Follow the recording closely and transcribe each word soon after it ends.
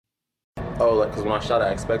Oh, like, because when I shot, I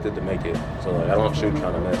expected to make it. So, like, I don't shoot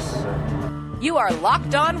trying to miss. You are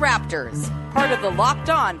Locked On Raptors, part of the Locked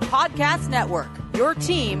On Podcast Network, your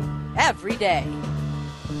team every day.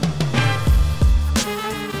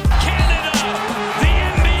 Canada, the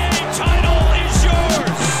NBA title is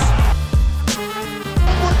yours.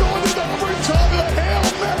 We're going to the overtime of the Hail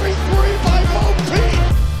Mary 3 by Mo Pete.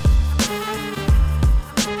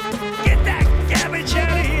 Get that garbage out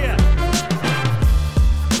of here.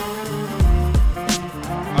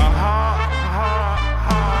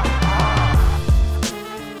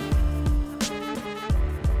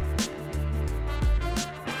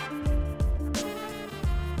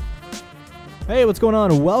 Hey, what's going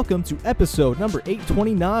on? Welcome to episode number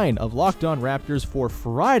 829 of Locked On Raptors for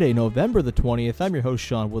Friday, November the 20th. I'm your host,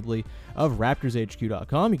 Sean Woodley of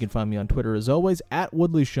RaptorsHQ.com. You can find me on Twitter as always, at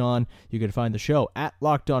WoodleySean. You can find the show at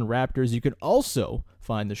Locked On Raptors. You can also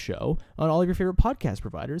find the show on all of your favorite podcast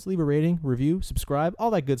providers. Leave a rating, review, subscribe, all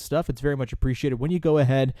that good stuff. It's very much appreciated when you go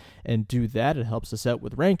ahead and do that. It helps us out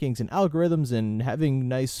with rankings and algorithms and having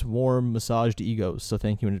nice, warm, massaged egos. So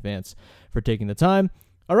thank you in advance for taking the time.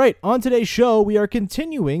 All right, on today's show, we are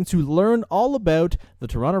continuing to learn all about the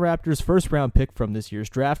Toronto Raptors' first-round pick from this year's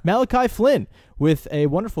draft, Malachi Flynn, with a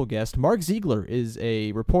wonderful guest. Mark Ziegler is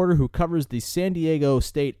a reporter who covers the San Diego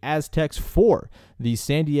State Aztecs for the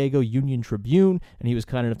San Diego Union Tribune, and he was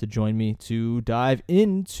kind enough to join me to dive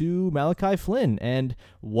into Malachi Flynn and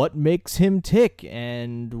what makes him tick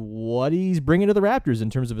and what he's bringing to the Raptors in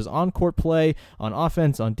terms of his on-court play, on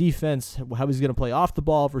offense, on defense, how he's going to play off the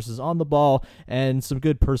ball versus on the ball, and some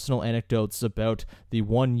good personal anecdotes about the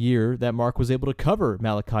 1 year that Mark was able to cover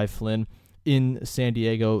Malachi Flynn in San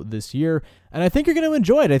Diego this year. And I think you're going to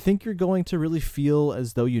enjoy it. I think you're going to really feel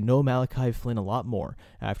as though you know Malachi Flynn a lot more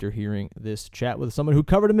after hearing this chat with someone who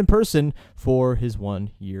covered him in person for his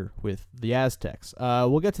 1 year with the Aztecs.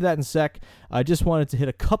 We'll get to that in a sec. I just wanted to hit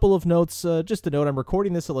a couple of notes. Just a note, I'm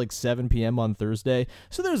recording this at like 7 p.m. on Thursday,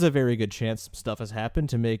 so there's a very good chance some stuff has happened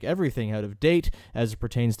to make everything out of date as it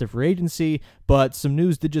pertains to free agency, but some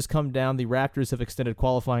news did just come down. The Raptors have extended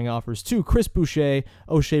qualifying offers to Chris Boucher,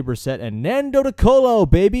 Oshae Brissett, and Nando De Colo,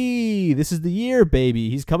 baby! This is the year, baby.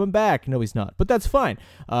 He's coming back. No, he's not, but that's fine.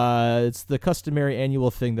 It's the customary annual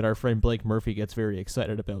thing that our friend Blake Murphy gets very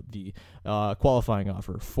excited about, the qualifying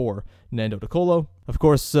offer for Nando De Colo. Of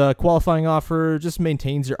course, qualifying offer just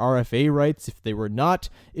maintains your RFA rights. If they were not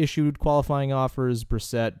issued qualifying offers,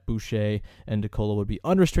 Brissett, Boucher, and De Colo would be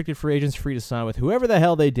unrestricted free agents, free to sign with whoever the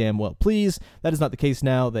hell they damn well please. That is not the case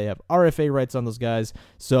now. They have RFA rights on those guys.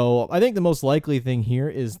 So I think the most likely thing here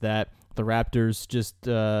is that the Raptors just,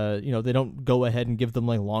 they don't go ahead and give them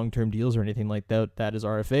like long-term deals or anything like that. That is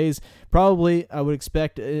RFAs. Probably, I would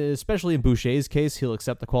expect, especially in Boucher's case, he'll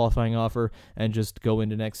accept the qualifying offer and just go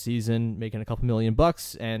into next season making a couple $1 million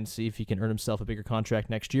and see if he can earn himself a bigger contract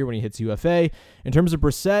next year when he hits UFA. In terms of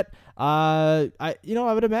Brissett, I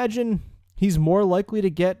would imagine he's more likely to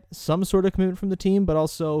get some sort of commitment from the team, but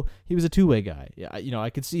also he was a two-way guy. I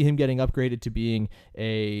could see him getting upgraded to being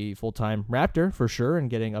a full-time Raptor for sure and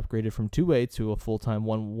getting upgraded from two-way to a full-time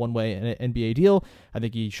one-way NBA deal. I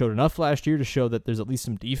think he showed enough last year to show that there's at least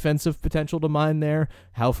some defensive potential to mine there.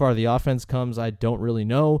 How far the offense comes, I don't really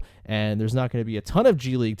know, and there's not going to be a ton of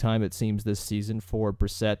G League time, it seems, this season for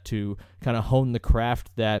Brissett to kind of hone the craft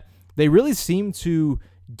that they really seem to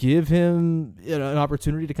give him an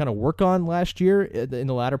opportunity to kind of work on last year. In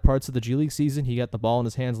the latter parts of the G League season, he got the ball in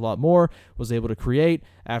his hands a lot more, was able to create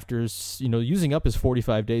after using up his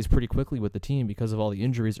 45 days pretty quickly with the team because of all the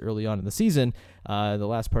injuries early on in the season. The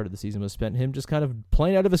last part of the season was spent him just kind of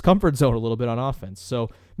playing out of his comfort zone a little bit on offense. So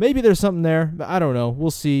maybe there's something there. I don't know.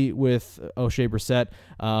 We'll see with Oshae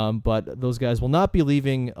Brissett, but those guys will not be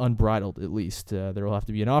leaving unbridled, at least. There will have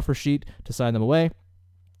to be an offer sheet to sign them away.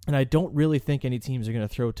 And I don't really think any teams are going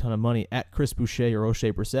to throw a ton of money at Chris Boucher or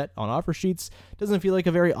Oshae Brissett on offer sheets. Doesn't feel like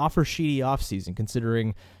a very offer sheety offseason,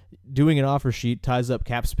 considering doing an offer sheet ties up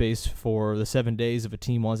cap space for the 7 days if a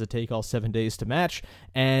team wants to take all 7 days to match.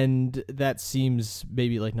 And that seems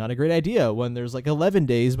maybe like not a great idea when there's like 11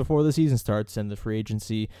 days before the season starts and the free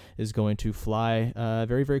agency is going to fly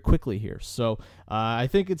very, very quickly here. So I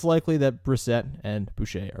think it's likely that Brissett and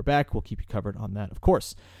Boucher are back. We'll keep you covered on that, of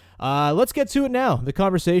course. Let's get to it now, the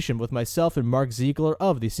conversation with myself and Mark Ziegler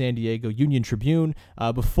of the San Diego Union Tribune.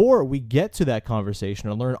 Before we get to that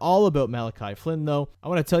conversation and learn all about Malachi Flynn, though, I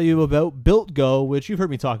want to tell you about Built Go, which you've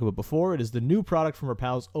heard me talk about before. It is the new product from our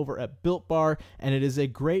pals over at Built Bar, and it is a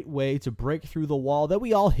great way to break through the wall that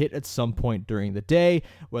we all hit at some point during the day,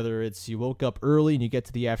 whether it's you woke up early and you get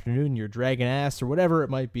to the afternoon and you're dragging ass or whatever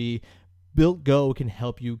it might be. Built Go can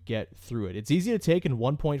help you get through it. It's easy to take in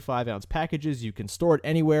 1.5 ounce packages. You can store it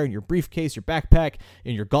anywhere, in your briefcase, your backpack,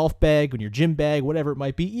 in your golf bag, in your gym bag, whatever it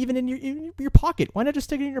might be, even in your pocket. Why not just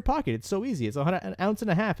stick it in your pocket? It's so easy. It's an ounce and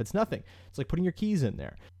a half. It's nothing. It's like putting your keys in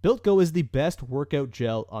there. Built Go is the best workout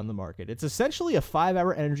gel on the market. It's essentially a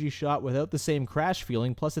 5-hour energy shot without the same crash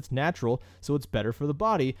feeling, plus it's natural, so it's better for the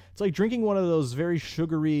body. It's like drinking one of those very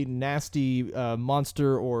sugary, nasty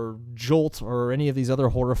Monster or Jolt or any of these other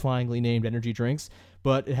horrifyingly named energy drinks,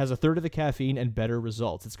 but it has a third of the caffeine and better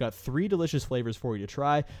results. It's got 3 delicious flavors for you to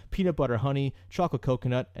try: peanut butter honey, chocolate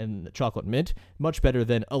coconut, and chocolate mint. Much better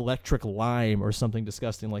than electric lime or something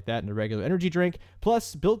disgusting like that in a regular energy drink.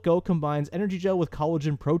 Plus, Built Go combines energy gel with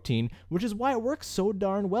collagen protein, which is why it works so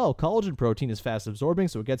darn well. Collagen protein is fast absorbing,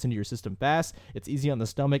 so it gets into your system fast. It's easy on the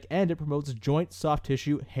stomach, and it promotes joint, soft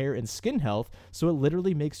tissue, hair, and skin health, so it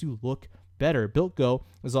literally makes you look better. Built Go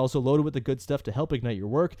is also loaded with the good stuff to help ignite your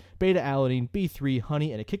work: beta-alanine, B3,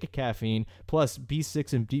 honey, and a kick of caffeine, plus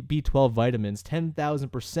B6 and B12 vitamins,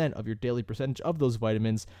 10,000% of your daily percentage of those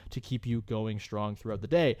vitamins to keep you going strong throughout the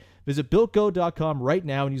day. Visit BuiltGo.com right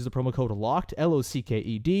now and use the promo code LOCKED,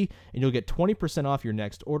 LOCKED, and you'll get 20% off your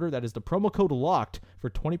next order. That is the promo code LOCKED for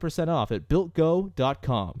 20% off at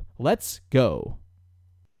BuiltGo.com. Let's go.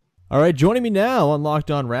 All right, joining me now on Locked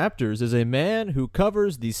On Raptors is a man who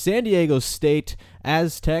covers the San Diego State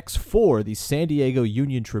Aztecs for the San Diego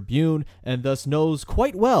Union Tribune and thus knows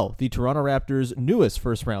quite well the Toronto Raptors' newest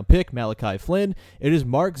first-round pick, Malachi Flynn. It is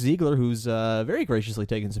Mark Ziegler, who's very graciously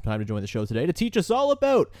taken some time to join the show today to teach us all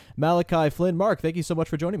about Malachi Flynn. Mark, thank you so much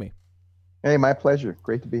for joining me. Hey, my pleasure.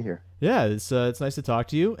 Great to be here. Yeah, it's nice to talk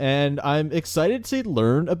to you, and I'm excited to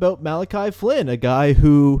learn about Malachi Flynn, a guy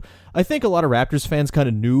who I think a lot of Raptors fans kind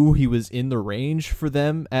of knew he was in the range for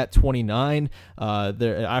them at 29.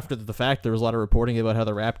 After the fact, there was a lot of reporting about how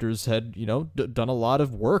the Raptors had, done a lot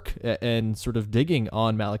of work and sort of digging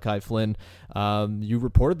on Malachi Flynn. You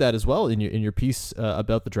reported that as well in your piece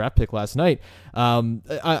about the draft pick last night.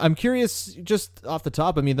 I'm curious, just off the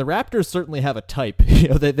top. I mean, the Raptors certainly have a type.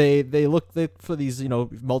 They look for these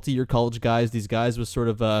multi-year college guys. These guys with sort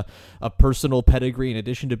of a personal pedigree in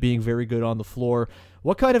addition to being very good on the floor.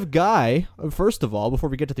 What kind of guy, first of all, before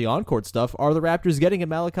we get to the on-court stuff, are the Raptors getting at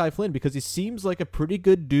Malachi Flynn? Because he seems like a pretty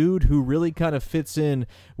good dude who really kind of fits in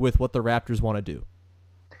with what the Raptors want to do.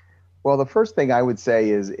 Well, the first thing I would say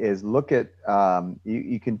is look at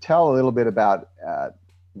you can tell a little bit about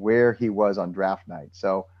where he was on draft night.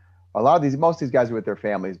 So most of these guys are with their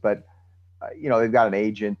families, but they've got an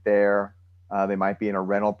agent there. They might be in a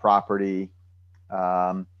rental property.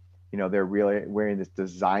 They're really wearing this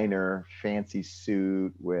designer fancy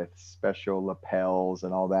suit with special lapels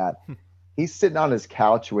and all that. He's sitting on his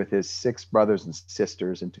couch with his 6 brothers and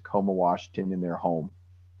sisters in Tacoma, Washington, in their home.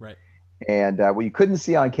 Right. And what you couldn't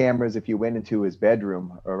see on cameras, if you went into his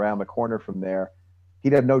bedroom around the corner from there,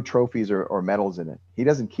 he'd have no trophies or medals in it. He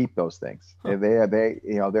doesn't keep those things. Huh.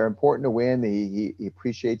 They're important to win. He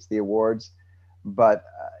appreciates the awards, but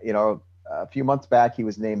a few months back, he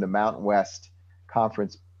was named the Mountain West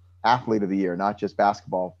Conference Athlete of the Year, not just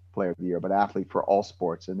basketball player of the year, but athlete for all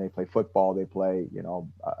sports. And they play football. They play,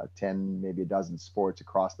 10, maybe a dozen sports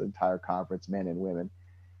across the entire conference, men and women.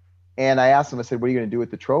 And I asked him, I said, what are you going to do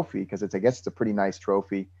with the trophy? Because I guess it's a pretty nice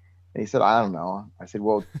trophy. And he said, I don't know. I said,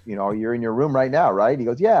 well, you're in your room right now, right? He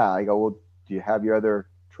goes, yeah. I go, well, do you have your other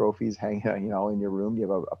trophies hanging, in your room? Do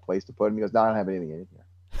you have a place to put them? He goes, no, I don't have anything in here.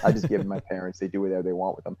 I just give them to my parents. They do whatever they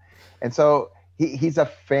want with them. And so he's a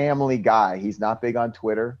family guy. He's not big on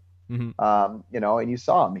Twitter. Mm-hmm. And you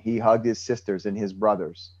saw him. He hugged his sisters and his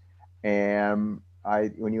brothers. And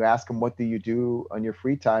when you ask him, what do you do on your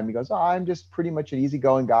free time? He goes, I'm just pretty much an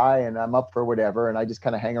easygoing guy, and I'm up for whatever. And I just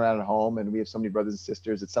kind of hang around at home, and we have so many brothers and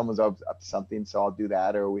sisters that someone's up to something, so I'll do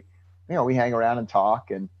that. Or we hang around and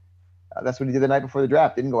talk. And that's what he did the night before the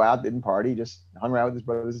draft. Didn't go out, didn't party, just hung around with his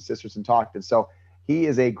brothers and sisters and talked. And so he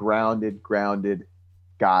is a grounded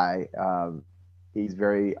guy. He's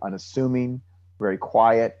very unassuming, very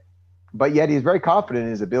quiet, but yet he's very confident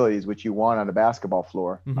in his abilities, which you want on a basketball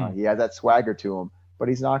floor. Mm-hmm. He has that swagger to him, but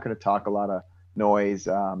he's not going to talk a lot of noise.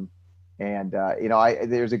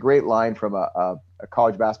 There's a great line from a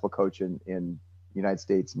college basketball coach in the United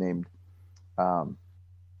States named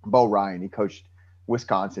Bo Ryan. He coached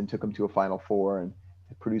Wisconsin, took him to a Final Four, and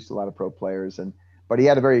produced a lot of pro players. But he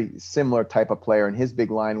had a very similar type of player, and his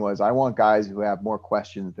big line was, I want guys who have more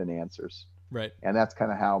questions than answers. Right. And that's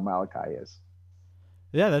kind of how Malachi is.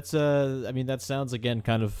 Yeah, that's I mean, that sounds again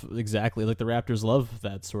kind of exactly like the Raptors love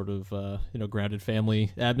that sort of grounded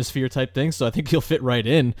family atmosphere type thing. So I think he'll fit right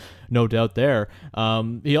in, no doubt there.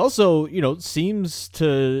 He also seems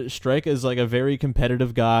to strike as like a very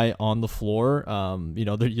competitive guy on the floor.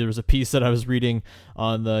 There was a piece that I was reading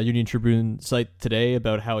on the Union Tribune site today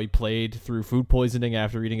about how he played through food poisoning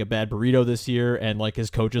after eating a bad burrito this year, and like his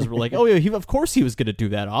coaches were like, "Oh yeah, of course he was going to do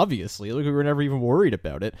that. Obviously, like we were never even worried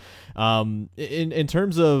about it." In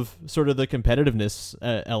terms of sort of the competitiveness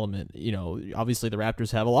element, obviously the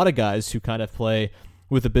Raptors have a lot of guys who kind of play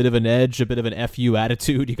with a bit of an edge, a bit of an FU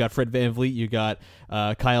attitude. You got Fred VanVleet, you got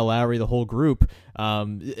Kyle Lowry, the whole group.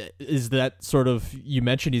 Is that sort of, you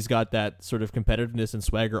mentioned he's got that sort of competitiveness and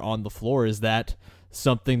swagger on the floor. Is that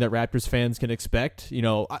something that Raptors fans can expect? The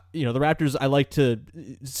Raptors, I like to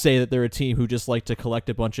say that they're a team who just like to collect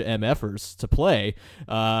a bunch of MFers to play.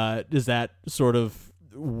 Is that sort of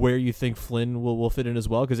where you think Flynn will fit in as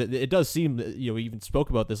well? Because it does seem that, he even spoke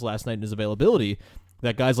about this last night in his availability,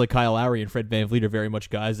 that guys like Kyle Lowry and Fred VanVleet are very much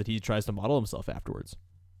guys that he tries to model himself afterwards.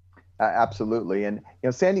 Absolutely. And,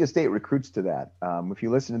 San Diego State recruits to that. If you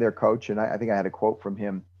listen to their coach, and I think I had a quote from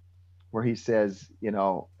him where he says, he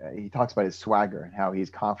talks about his swagger and how he's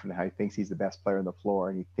confident, how he thinks he's the best player on the floor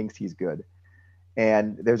and he thinks he's good.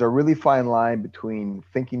 And there's a really fine line between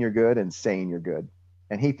thinking you're good and saying you're good.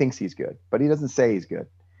 And he thinks he's good, but he doesn't say he's good.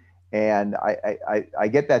 And I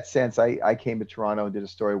get that sense. I came to Toronto and did a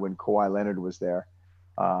story when Kawhi Leonard was there,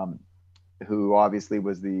 who obviously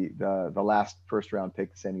was the last first round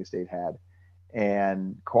pick that San Diego State had.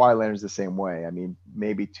 And Kawhi Leonard's the same way. I mean,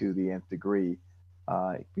 maybe to the nth degree,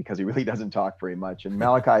 because he really doesn't talk very much. And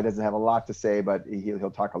Malachi doesn't have a lot to say, but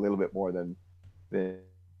he'll talk a little bit more than.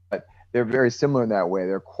 But they're very similar in that way.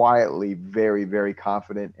 They're quietly very, very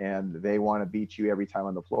confident, and they want to beat you every time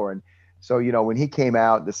on the floor. And so, when he came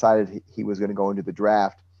out and decided he was going to go into the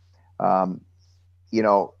draft, at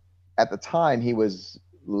the time he was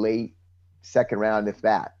late second round, if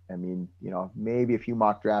that. I mean, maybe a few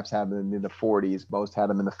mock drafts had him in the 40s. Most had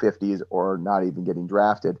him in the 50s or not even getting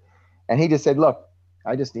drafted. And he just said, look,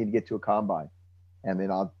 I just need to get to a combine, and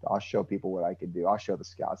then I'll show people what I can do. I'll show the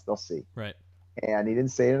scouts. They'll see. Right. And he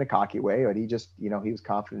didn't say it in a cocky way, but he just, he was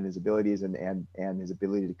confident in his abilities and his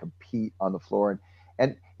ability to compete on the floor.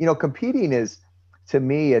 And competing is, to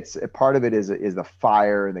me, it's a part of it is the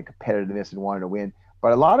fire and the competitiveness and wanting to win.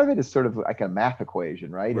 But a lot of it is sort of like a math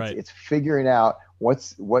equation, right? Right. It's figuring out what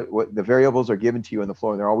the variables are given to you on the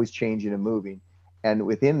floor, and they're always changing and moving. And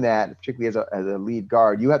within that, particularly as a lead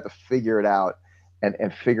guard, you have to figure it out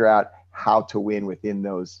and figure out how to win within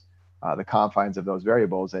those the confines of those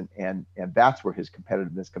variables, and that's where his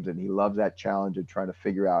competitiveness comes in. He loves that challenge of trying to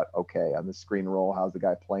figure out, okay, on the screen roll, how's the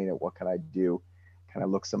guy playing it? What can I do? Can I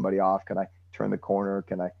look somebody off? Can I turn the corner?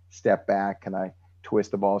 Can I step back? Can I twist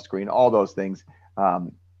the ball screen? All those things.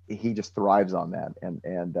 He just thrives on that,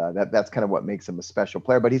 and that's kind of what makes him a special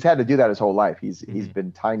player. But he's had to do that his whole life. He's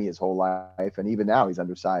been tiny his whole life, and even now he's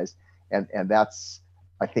undersized, and that's,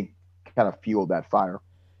 I think, kind of fueled that fire.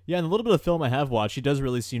 Yeah, and a little bit of film I have watched, he does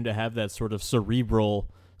really seem to have that sort of cerebral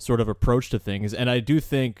sort of approach to things. And I do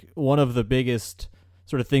think one of the biggest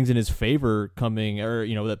sort of things in his favor coming, or,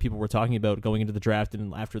 that people were talking about going into the draft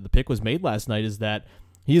and after the pick was made last night, is that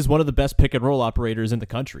he is one of the best pick and roll operators in the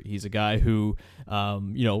country. He's a guy who,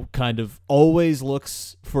 kind of always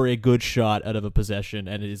looks for a good shot out of a possession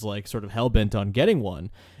and is like sort of hell-bent on getting one.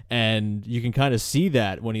 And you can kind of see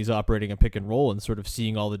that when he's operating a pick and roll and sort of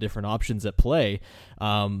seeing all the different options at play.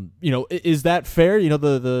 Is that fair?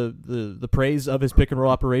 The praise of his pick and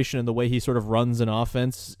roll operation and the way he sort of runs an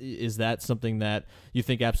offense, is that something that you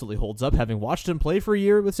think absolutely holds up? Having watched him play for a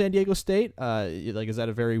year with San Diego State, is that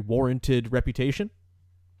a very warranted reputation?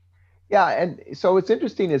 Yeah, and so what's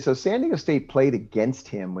interesting is, so San Diego State played against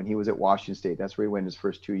him when he was at Washington State. That's where he went his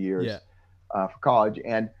first 2 years for college,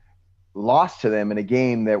 and lost to them in a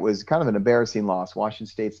game that was kind of an embarrassing loss. Washington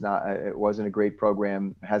State's it wasn't a great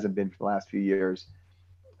program, hasn't been for the last few years,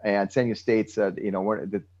 and San Diego State's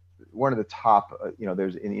one of the top.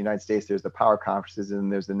 There's in the United States, there's the power conferences,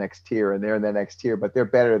 and there's the next tier, and they're in the next tier, but they're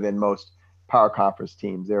better than most power conference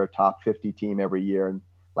teams. They're a top 50 team every year, and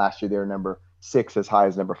last year they were number 6, as high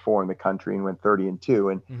as number 4 in the country, and went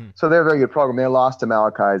 30-2. And so they're a very good program. They lost to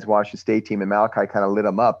Malachi's Washington State team, and Malachi kind of lit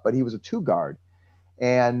them up, but he was a 2 guard.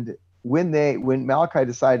 And when Malachi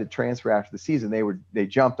decided to transfer after the season, they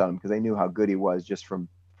jumped on him because they knew how good he was just from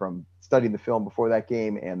studying the film before that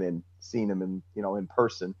game and then seeing him in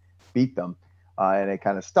person beat them, and it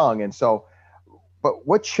kind of stung. And so, but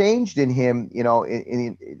what changed in him,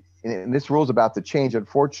 and this rule's about to change,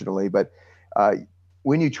 unfortunately, but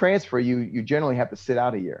when you transfer, you generally have to sit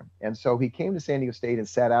out a year. And so he came to San Diego State and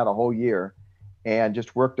sat out a whole year and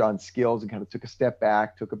just worked on skills and kind of took a step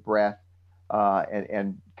back, took a breath,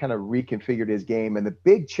 and kind of reconfigured his game. And the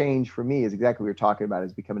big change for me is exactly what you're talking about,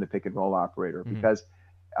 is becoming a pick and roll operator, because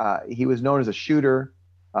he was known as a shooter,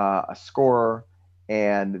 a scorer,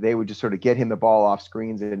 and they would just sort of get him the ball off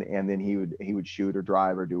screens and then he would shoot or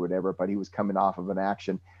drive or do whatever, but he was coming off of an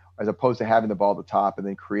action as opposed to having the ball at the top and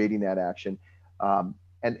then creating that action.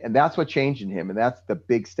 And that's what changed in him. And that's the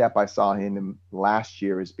big step I saw in him last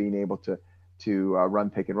year, is being able to run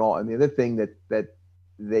pick and roll. And the other thing that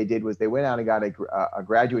they did was they went out and got a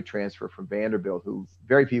graduate transfer from Vanderbilt, who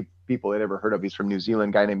very few people had ever heard of. He's from New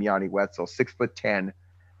Zealand, a guy named Yanni Wetzel, 6'10",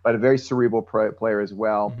 but a very cerebral player as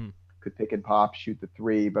well. Could pick and pop, shoot the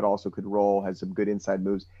three, but also could roll, has some good inside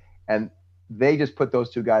moves. And they just put those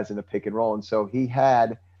two guys in a pick and roll. And so he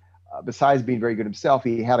had, besides being very good himself,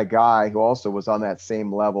 he had a guy who also was on that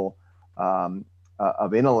same level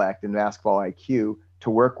of intellect and basketball IQ to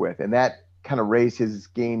work with. And that kind of raised his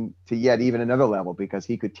game to yet even another level, because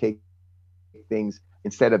he could take things,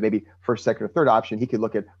 instead of maybe first, second, or third option, he could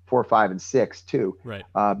look at 4, 5, and 6 too, right?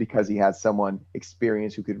 Because he had someone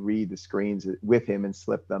experienced who could read the screens with him and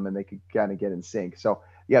slip them, and they could kind of get in sync. So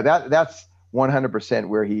yeah, that's 100%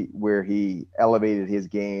 where he elevated his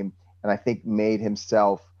game, and I think made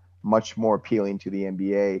himself much more appealing to the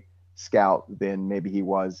NBA scout than maybe he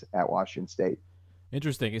was at Washington State.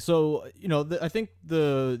 Interesting. So, I think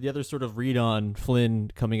the other sort of read on Flynn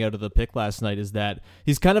coming out of the pick last night is that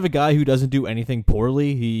he's kind of a guy who doesn't do anything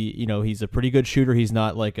poorly. He's a pretty good shooter. He's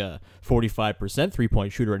not like a 45%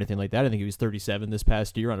 3-point shooter or anything like that. I think he was 37 this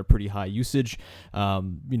past year on a pretty high usage.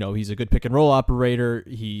 He's a good pick and roll operator.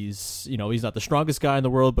 He's not the strongest guy in the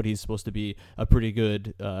world, but he's supposed to be a pretty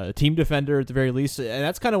good team defender at the very least. And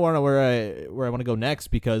that's kind of where I want to go next,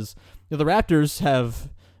 because the Raptors have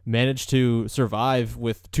managed to survive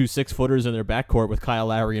with 2 6-footers in their backcourt with Kyle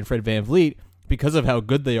Lowry and Fred VanVleet because of how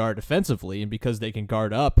good they are defensively and because they can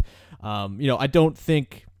guard up. I don't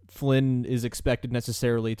think Flynn is expected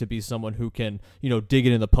necessarily to be someone who can, dig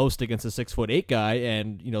it in the post against a 6'8" guy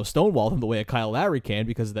and, stonewall him the way a Kyle Lowry can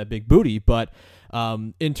because of that big booty. But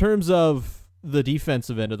in terms of the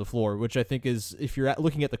defensive end of the floor, which I think is, if you're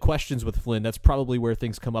looking at the questions with Flynn, that's probably where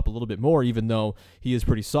things come up a little bit more, even though he is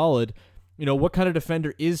pretty solid. What kind of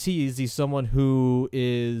defender is he? Is he someone who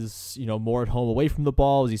is, more at home away from the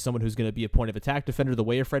ball? Is he someone who's going to be a point of attack defender the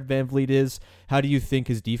way a Fred VanVleet is? How do you think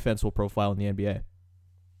his defense will profile in the NBA?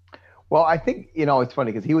 Well, I think, it's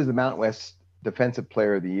funny because he was the Mountain West Defensive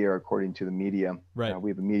Player of the Year, according to the media. Right. We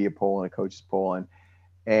have a media poll and a coaches poll.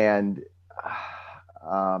 And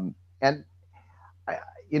I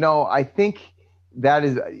think that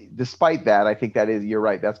is, despite that, I think that is, you're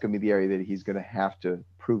right. That's going to be the area that he's going to have to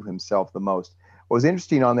prove himself the most. What was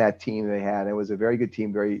interesting on that team they had, it was a very good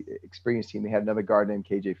team, very experienced team. They had another guard named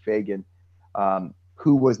KJ Fagan,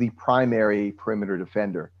 who was the primary perimeter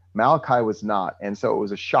defender. Malachi was not. And so it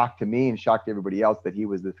was a shock to me and shock to everybody else that he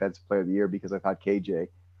was the Defensive Player of the Year, because I thought KJ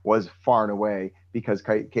was far and away, because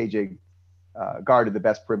KJ guarded the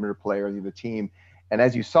best perimeter player of the team. And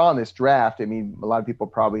as you saw in this draft, a lot of people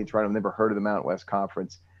probably in Toronto have never heard of the Mountain West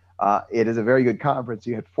Conference. It is a very good conference.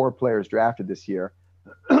 You had 4 players drafted this year,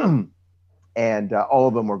 and all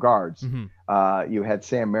of them were guards. Mm-hmm. You had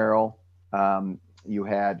Sam Merrill. You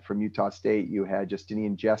had, from Utah State, you had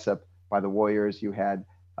Justinian Jessup by the Warriors. You had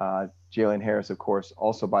Jalen Harris, of course,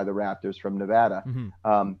 also by the Raptors from Nevada.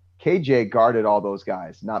 Mm-hmm. KJ guarded all those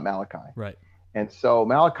guys, not Malachi. Right. And so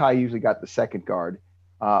Malachi usually got the second guard.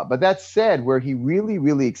 But that said, where he really,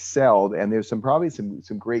 really excelled, and there's probably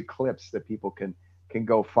some great clips that people can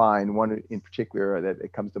go find. One in particular that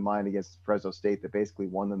it comes to mind against Fresno State that basically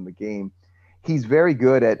won them the game. He's very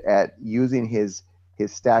good at using his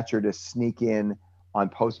stature to sneak in on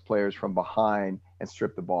post players from behind and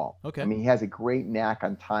strip the ball. Okay. He has a great knack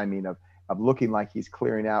on timing of looking like he's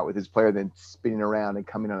clearing out with his player, then spinning around and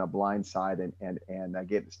coming on a blind side and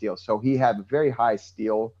getting the steal. So he had a very high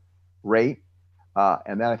steal rate.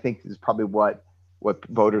 And that, I think, is probably what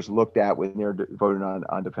voters looked at when they're voting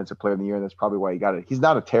on Defensive Player of the Year. And that's probably why he got it. He's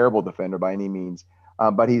not a terrible defender by any means,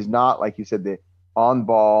 but he's not, like you said, the on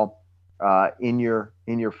ball, in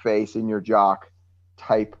your face, in your jock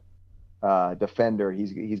type defender.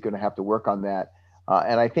 He's going to have to work on that,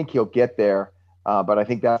 and I think he'll get there. But I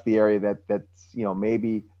think that's the area that's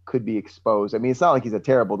maybe could be exposed. It's not like he's a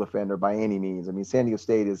terrible defender by any means. San Diego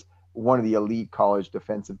State is one of the elite college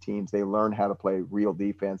defensive teams. They learn how to play real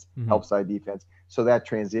defense, help side defense. So that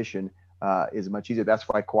transition is much easier. That's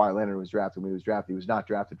why Kawhi Leonard was drafted when he was drafted. He was not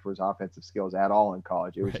drafted for his offensive skills at all in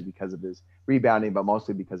college. It was because of his rebounding, but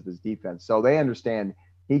mostly because of his defense. So they understand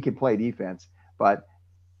he can play defense, but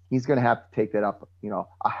he's going to have to take that up,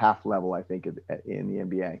 a half level, I think, in the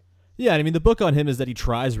NBA. Yeah, I mean, the book on him is that he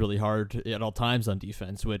tries really hard at all times on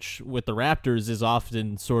defense, which with the Raptors is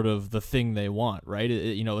often sort of the thing they want, right?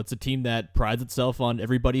 It's a team that prides itself on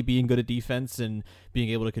everybody being good at defense and being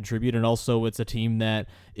able to contribute, and also it's a team that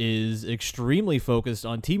is extremely focused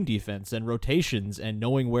on team defense and rotations and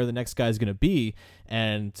knowing where the next guy is going to be.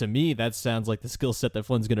 And to me, that sounds like the skill set that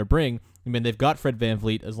Flynn's going to bring. I mean, they've got Fred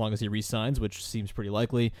VanVleet as long as he re-signs, which seems pretty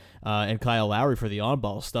likely, and Kyle Lowry for the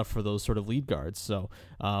on-ball stuff for those sort of lead guards. So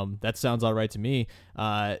that sounds all right to me.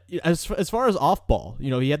 As far as off-ball,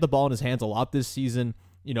 he had the ball in his hands a lot this season.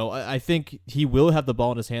 I think he will have the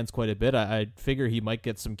ball in his hands quite a bit. I figure he might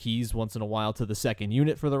get some keys once in a while to the second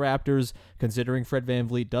unit for the Raptors, considering Fred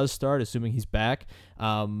VanVleet does start, assuming he's back.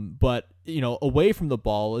 But, away from the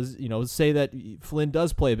ball is, say that Flynn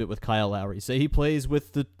does play a bit with Kyle Lowry. Say he plays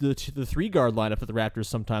with the three-guard lineup that the Raptors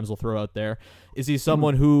sometimes will throw out there. Is he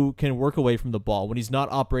someone who can work away from the ball? When he's not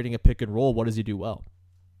operating a pick and roll, what does he do well?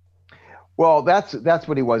 Well, that's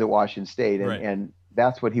what he was at Washington State, and, Right. and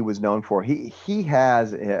that's what he was known for. He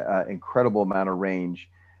has an incredible amount of range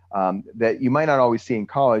that you might not always see in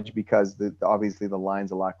college because obviously the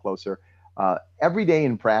line's a lot closer. Every day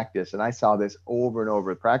in practice, and I saw this over and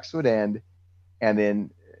over, practice would end, and then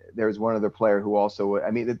there's one other player who also,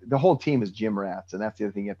 the whole team is gym rats, and that's the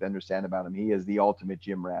other thing you have to understand about him. He is the ultimate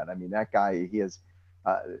gym rat. I mean, that guy, he is,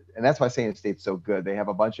 and that's why San State's so good. They have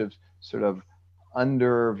a bunch of sort of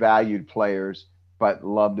undervalued players, but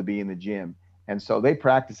love to be in the gym. And so they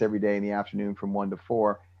practice every day in the afternoon from 1 to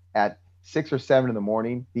 4. At 6 or 7 in the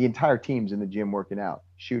morning, the entire team's in the gym working out,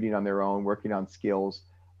 shooting on their own, working on skills,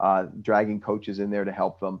 dragging coaches in there to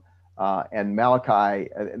help them. And Malachi,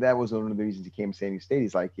 that was one of the reasons he came to San Diego State.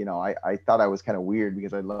 He's like, I thought I was kind of weird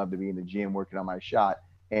because I'd love to be in the gym working on my shot.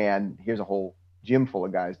 And here's a whole gym full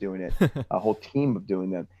of guys doing it, a whole team of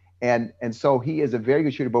doing them. And so he is a very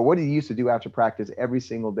good shooter. But what he used to do after practice every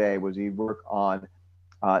single day was he'd work on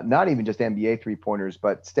not even just NBA 3-pointers,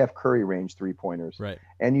 but Steph Curry range 3-pointers. Right.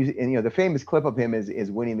 And the famous clip of him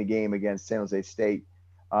is winning the game against San Jose State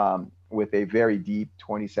with a very deep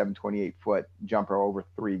 27, 28-foot jumper over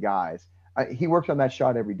 3 guys. He works on that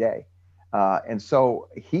shot every day. And so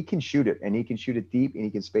he can shoot it, and he can shoot it deep, and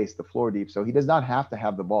he can space the floor deep. So he does not have to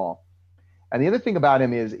have the ball. And the other thing about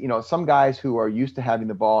him is, some guys who are used to having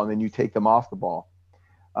the ball and then you take them off the ball.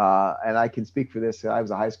 And I can speak for this. I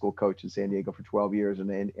was a high school coach in San Diego for 12 years,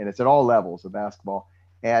 and it's at all levels of basketball.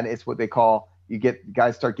 And it's what they call,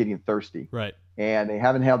 guys start getting thirsty. Right. And they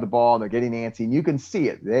haven't held the ball, and they're getting antsy, and you can see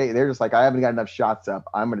it. They're just like, I haven't got enough shots up.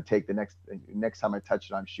 I'm going to take the next time I touch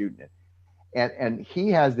it, I'm shooting it. And he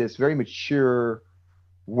has this very mature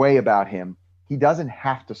way about him. He doesn't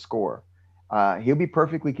have to score. He'll be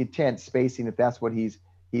perfectly content spacing if that's what he's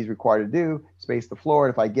required to do, space the floor.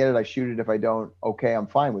 And if I get it, I shoot it. If I don't, okay, I'm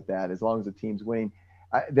fine with that as long as the team's winning.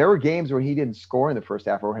 There were games where he didn't score in the first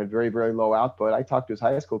half or had very, very low output. I talked to his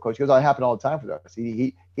high school coach. He goes, it happened all the time for us.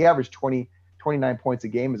 He averaged 29 points a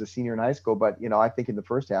game as a senior in high school. But, I think in the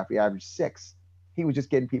first half, he averaged 6. He was just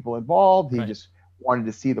getting people involved. He Right. just wanted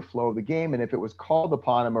to see the flow of the game. And if it was called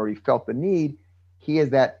upon him or he felt the need, he has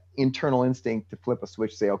that internal instinct to flip a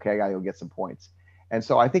switch, say, okay, I got to go get some points. And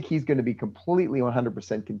so I think he's going to be completely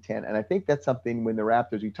 100% content. And I think that's something when the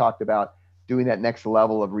Raptors, we talked about doing that next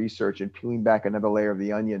level of research and peeling back another layer of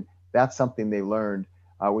the onion. That's something they learned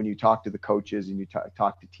when you talk to the coaches and you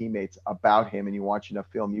talk to teammates about him and you watch enough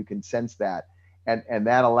film, you can sense that. And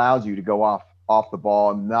that allows you to go off the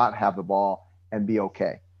ball and not have the ball and be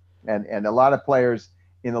okay. And a lot of players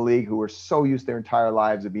in the league who are so used their entire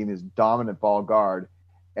lives of being this dominant ball guard,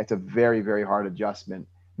 it's a very, very hard adjustment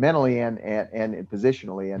mentally and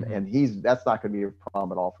positionally. And that's not going to be a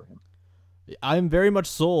problem at all for him. I'm very much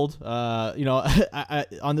sold. I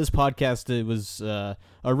on this podcast, it was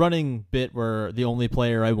a running bit where the only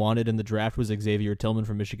player I wanted in the draft was Xavier Tillman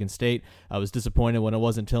from Michigan State. I was disappointed when it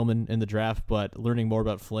wasn't Tillman in the draft, but learning more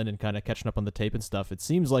about Flynn and kind of catching up on the tape and stuff, it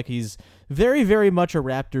seems like he's very, very much a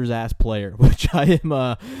Raptors-ass player, which I am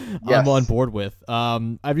I'm on board with.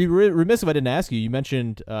 I'd be remiss if I didn't ask you. You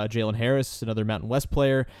mentioned Jalen Harris, another Mountain West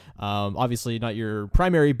player. Obviously not your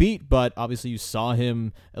primary beat, but obviously you saw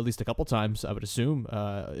him at least a couple times, I would assume,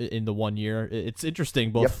 in the 1 year. It's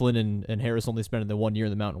interesting, both Flynn and Harris only spent the 1 year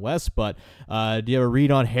in the Mountain West, but do you have a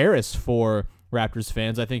read on Harris for Raptors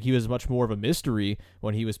fans. I think he was much more of a mystery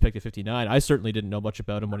when he was picked at 59. I certainly didn't know much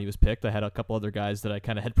about him when he was picked. I had a couple other guys that I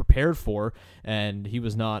kind of had prepared for, and he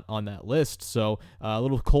was not on that list. So a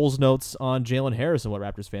little Cole's notes on Jalen Harris and what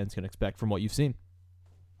Raptors fans can expect from what you've seen.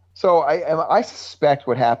 So I suspect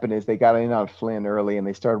what happened is they got in on Flynn early and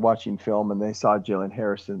they started watching film and they saw Jalen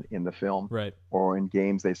Harrison in the film, right, or in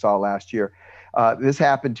games they saw last year. This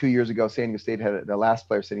happened 2 years ago. San Diego State had the last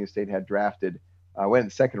player San Diego State had drafted, went in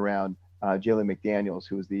the second round, Jalen McDaniels,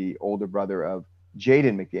 who was the older brother of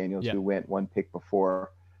Jaden McDaniels, who went one pick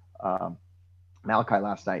before Malachi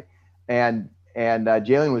last night. And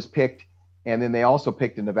Jalen was picked. And then they also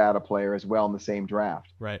picked a Nevada player as well in the same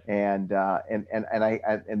draft. Right. And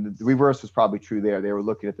the reverse was probably true there. They were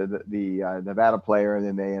looking at the Nevada player, and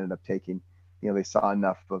then they ended up taking, they saw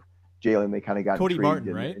enough of Jalen. They kind of got Cody intrigued.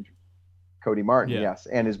 Martin, right? Cody Martin, yes.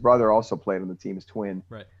 And his brother also played on the team, his twin,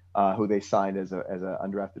 right, who they signed as an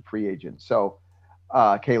undrafted free agent. So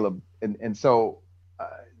Caleb, and so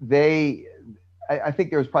I think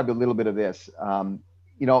there was probably a little bit of this.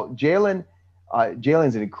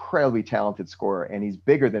 Jalen's an incredibly talented scorer, and he's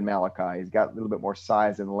bigger than Malachi. He's got a little bit more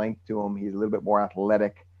size and length to him. He's a little bit more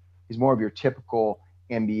athletic. He's more of your typical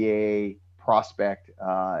NBA prospect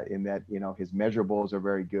in that, his measurables are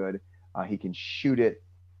very good. He can shoot it.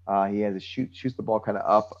 He has shoots the ball kind of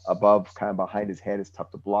up above, kind of behind his head. It's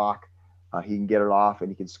tough to block. He can get it off, and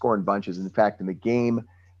he can score in bunches. In fact, in the game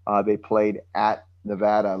they played at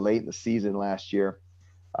Nevada late in the season last year,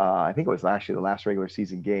 I think it was actually the last regular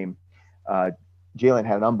season game, Jalen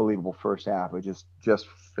had an unbelievable first half of just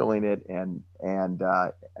filling it, and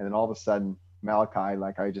then all of a sudden Malachi,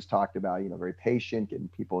 like I just talked about, very patient, getting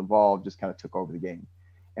people involved, just kind of took over the game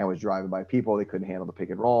and was driving by people. They couldn't handle the pick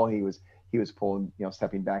and roll. He was pulling,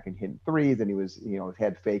 stepping back and hitting threes, and he was,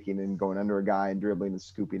 head faking and going under a guy and dribbling and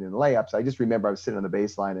scooping in layups. I just remember I was sitting on the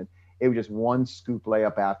baseline, and it was just one scoop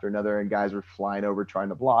layup after another, and guys were flying over trying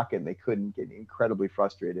to block it, and they couldn't, get incredibly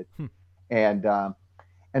frustrated.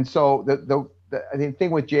 And so the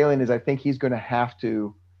thing with Jalen is I think he's going to have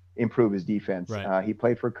to improve his defense. Right. He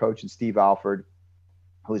played for a coach in Steve Alford,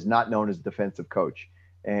 who is not known as a defensive coach,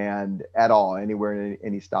 and at all, anywhere in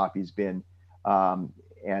any stop he's been.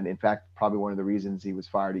 And in fact, probably one of the reasons he was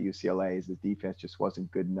fired at UCLA is his defense just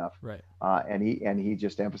wasn't good enough. Right. And he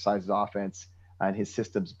just emphasizes offense, and his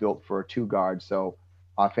system's built for a two guard. So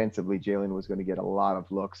offensively, Jalen was going to get a lot of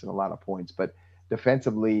looks and a lot of points, but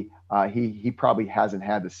defensively, he probably hasn't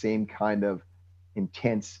had the same kind of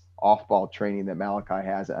intense off-ball training that Malachi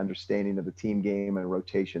has, an understanding of the team game and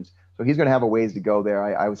rotations. So he's going to have a ways to go there.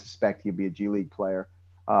 I would suspect he'll be a G League player,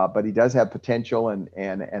 but he does have potential and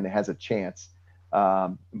has a chance.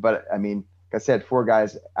 But I mean, like I said, 4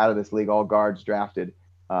 guys out of this league, all guards drafted,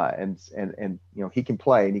 and he can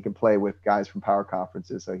play, and he can play with guys from power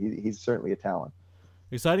conferences. So he's certainly a talent.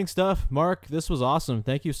 Exciting stuff. Mark, this was awesome.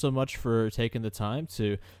 Thank you so much for taking the time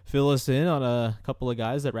to fill us in on a couple of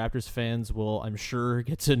guys that Raptors fans will, I'm sure,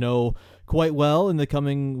 get to know quite well in the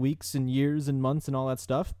coming weeks and years and months and all that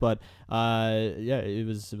stuff. But it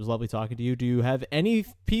was lovely talking to you. Do you have any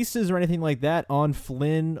pieces or anything like that on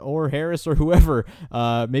Flynn or Harris or whoever,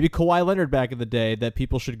 maybe Kawhi Leonard back in the day, that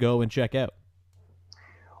people should go and check out?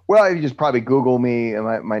 Well, you just probably Google me,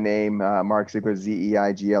 my name, Mark Ziegler,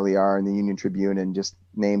 Zeigler, in the Union Tribune, and just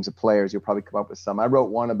names of players. You'll probably come up with some. I wrote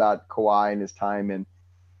one about Kawhi and his time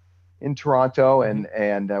in Toronto,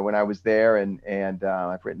 and when I was there, and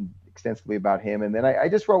I've written extensively about him. And then I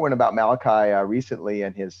just wrote one about Malachi recently,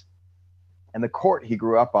 and the court he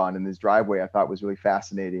grew up on, and his driveway I thought was really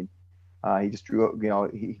fascinating. He just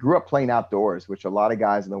he grew up playing outdoors, which a lot of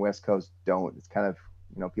guys on the West Coast don't. It's kind of,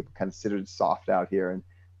 people consider it soft out here, and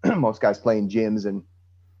most guys play in gyms, and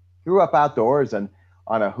grew up outdoors and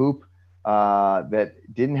on a hoop that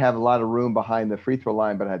didn't have a lot of room behind the free throw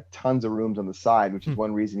line, but had tons of rooms on the side, which is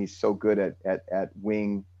one reason he's so good at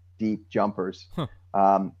wing deep jumpers.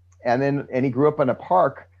 And he grew up in a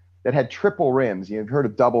park that had triple rims. You've heard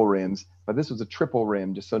of double rims, but this was a triple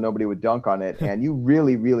rim, just so nobody would dunk on it. And you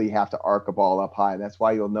really, really have to arc a ball up high. That's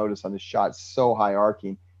why you'll notice on the shot so high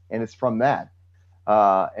arcing, and it's from that.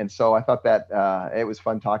 And so I thought that it was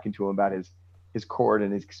fun talking to him about his court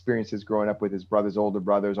and his experiences growing up with his older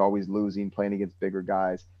brothers, always losing, playing against bigger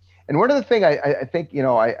guys. And one of the things I think,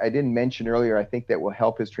 I didn't mention earlier, I think that will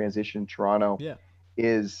help his transition in Toronto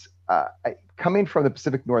is coming from the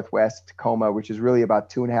Pacific Northwest, Tacoma, which is really about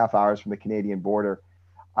 2.5 hours from the Canadian border.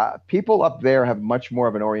 People up there have much more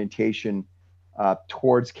of an orientation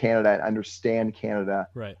towards Canada and understand Canada,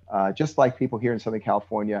 right? Just like people here in Southern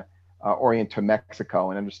California orient to Mexico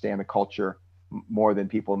and understand the culture more than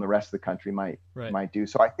people in the rest of the country might do.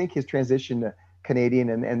 So I think his transition Canadian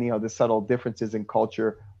and the subtle differences in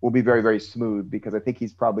culture will be very, very smooth, because I think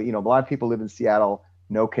he's probably, a lot of people live in Seattle,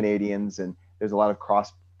 know Canadians, and there's a lot of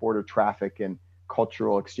cross-border traffic and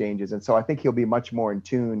cultural exchanges. And so I think he'll be much more in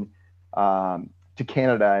tune to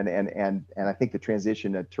Canada, and I think the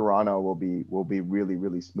transition to Toronto will be really,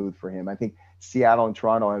 really smooth for him. I think Seattle and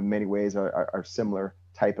Toronto in many ways are similar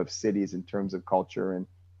type of cities in terms of culture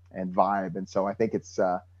and vibe. And so I think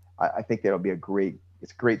I think that'll be a great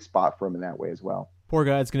spot for him in that way as well. Poor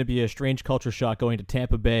guy, it's going to be a strange culture shock going to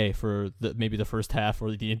Tampa Bay for maybe the first half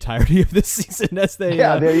or the entirety of this season as they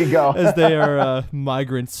there you go. as they are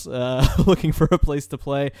migrants looking for a place to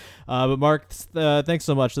play. But Mark, thanks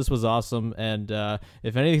so much. This was awesome. And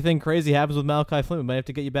if anything crazy happens with Malachi Flynn, we might have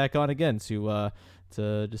to get you back on again to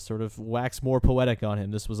just sort of wax more poetic on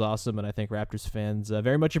him. This was awesome, and I think Raptors fans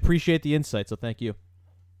very much appreciate the insight. So thank you.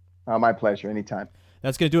 My pleasure. Anytime.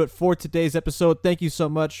 That's going to do it for today's episode. Thank you so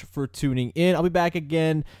much for tuning in. I'll be back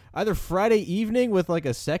again either Friday evening with like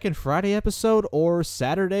a second Friday episode, or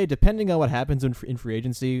Saturday, depending on what happens in free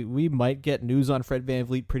agency. We might get news on Fred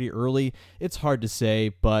VanVleet pretty early. It's hard to say,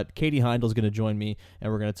 but Katie Heindl's going to join me,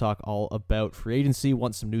 and we're going to talk all about free agency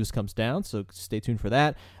once some news comes down, so stay tuned for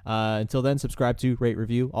that. Until then, subscribe to, rate,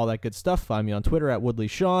 review, all that good stuff. Find me on Twitter at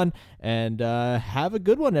WoodleySean, and have a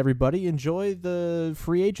good one, everybody. Enjoy the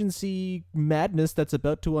free agency madness that's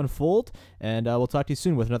about to unfold, and we'll talk to you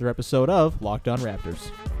soon with another episode of Locked On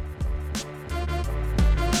Raptors.